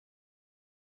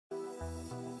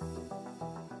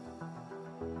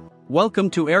Welcome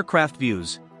to Aircraft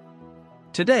Views.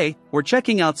 Today, we're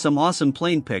checking out some awesome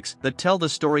plane pics that tell the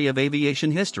story of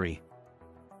aviation history.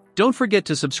 Don't forget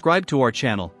to subscribe to our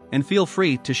channel, and feel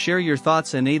free to share your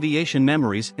thoughts and aviation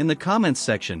memories in the comments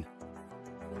section.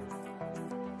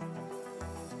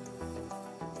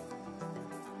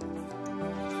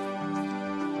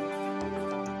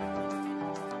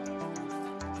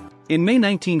 In May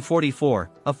 1944,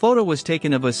 a photo was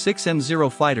taken of A6M Zero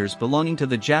fighters belonging to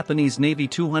the Japanese Navy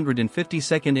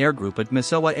 252nd Air Group at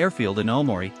Misawa Airfield in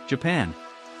Omori, Japan.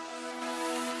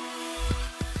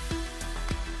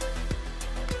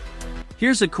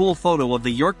 Here's a cool photo of the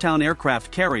Yorktown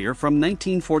aircraft carrier from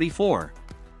 1944.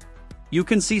 You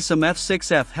can see some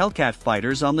F6F Hellcat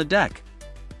fighters on the deck.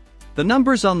 The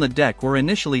numbers on the deck were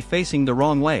initially facing the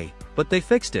wrong way, but they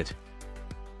fixed it.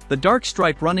 The dark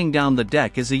stripe running down the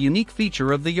deck is a unique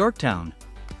feature of the Yorktown.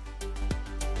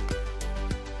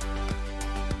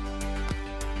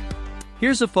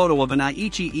 Here's a photo of an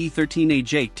Aichi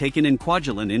E-13AJ taken in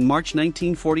Kwajalein in March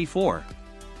 1944.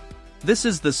 This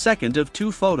is the second of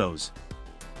two photos.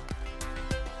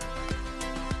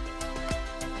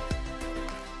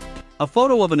 A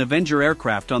photo of an Avenger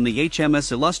aircraft on the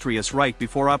HMS Illustrious right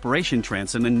before Operation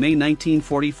Transom in May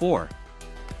 1944.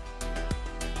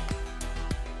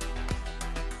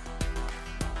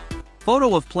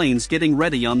 Photo of planes getting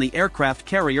ready on the aircraft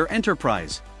carrier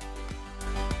Enterprise.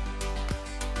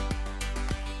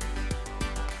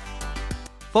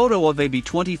 Photo of a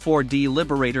B-24D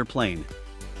Liberator plane.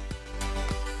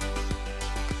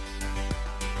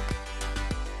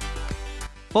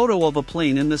 Photo of a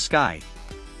plane in the sky.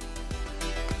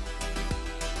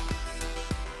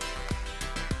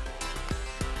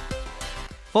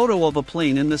 Photo of a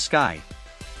plane in the sky.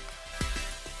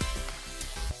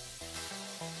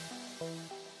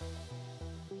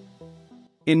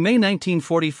 In May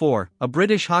 1944, a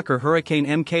British Hawker Hurricane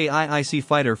MKIIC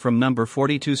fighter from No.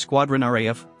 42 Squadron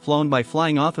RAF, flown by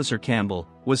Flying Officer Campbell,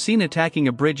 was seen attacking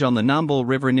a bridge on the Nambol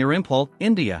River near Impul,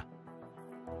 India.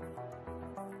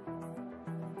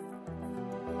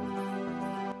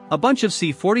 A bunch of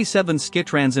C-47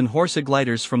 Skytrains and Horsa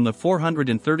gliders from the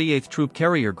 438th Troop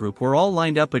Carrier Group were all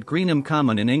lined up at Greenham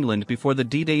Common in England before the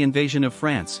D-Day invasion of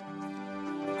France.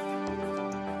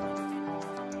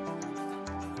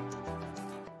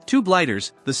 Two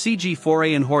gliders, the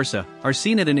CG-4A and Horsa, are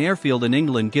seen at an airfield in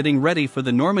England getting ready for the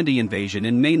Normandy invasion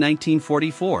in May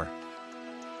 1944.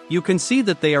 You can see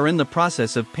that they are in the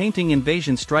process of painting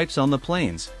invasion stripes on the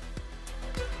planes.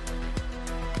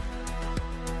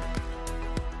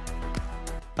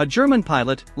 A German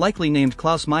pilot, likely named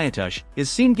Klaus Mietusch, is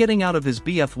seen getting out of his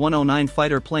Bf-109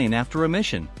 fighter plane after a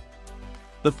mission.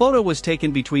 The photo was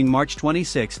taken between March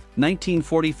 26,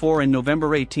 1944 and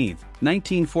November 18,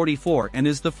 1944 and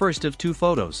is the first of two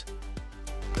photos.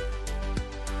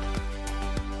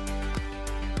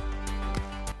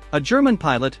 A German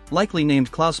pilot, likely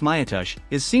named Klaus Mietusch,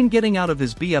 is seen getting out of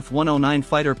his Bf-109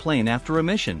 fighter plane after a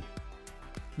mission.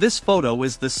 This photo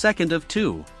is the second of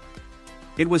two.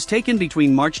 It was taken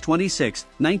between March 26,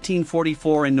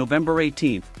 1944 and November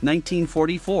 18,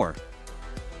 1944.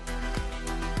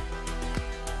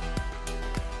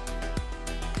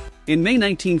 In May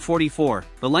 1944,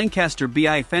 the Lancaster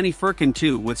BII Fanny Ferkin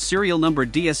II with serial number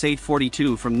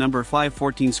DS-842 from No.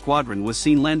 514 Squadron was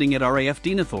seen landing at RAF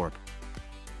Deenathorpe.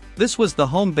 This was the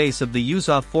home base of the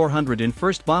USAF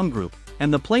 401st Bomb Group,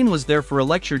 and the plane was there for a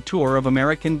lecture tour of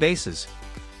American bases.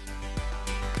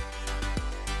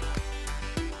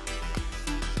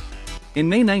 In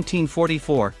May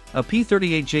 1944, a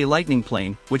P-38J Lightning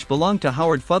plane, which belonged to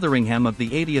Howard Fotheringham of the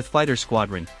 80th Fighter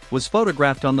Squadron, was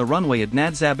photographed on the runway at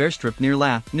Nadzab Airstrip near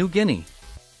La, New Guinea.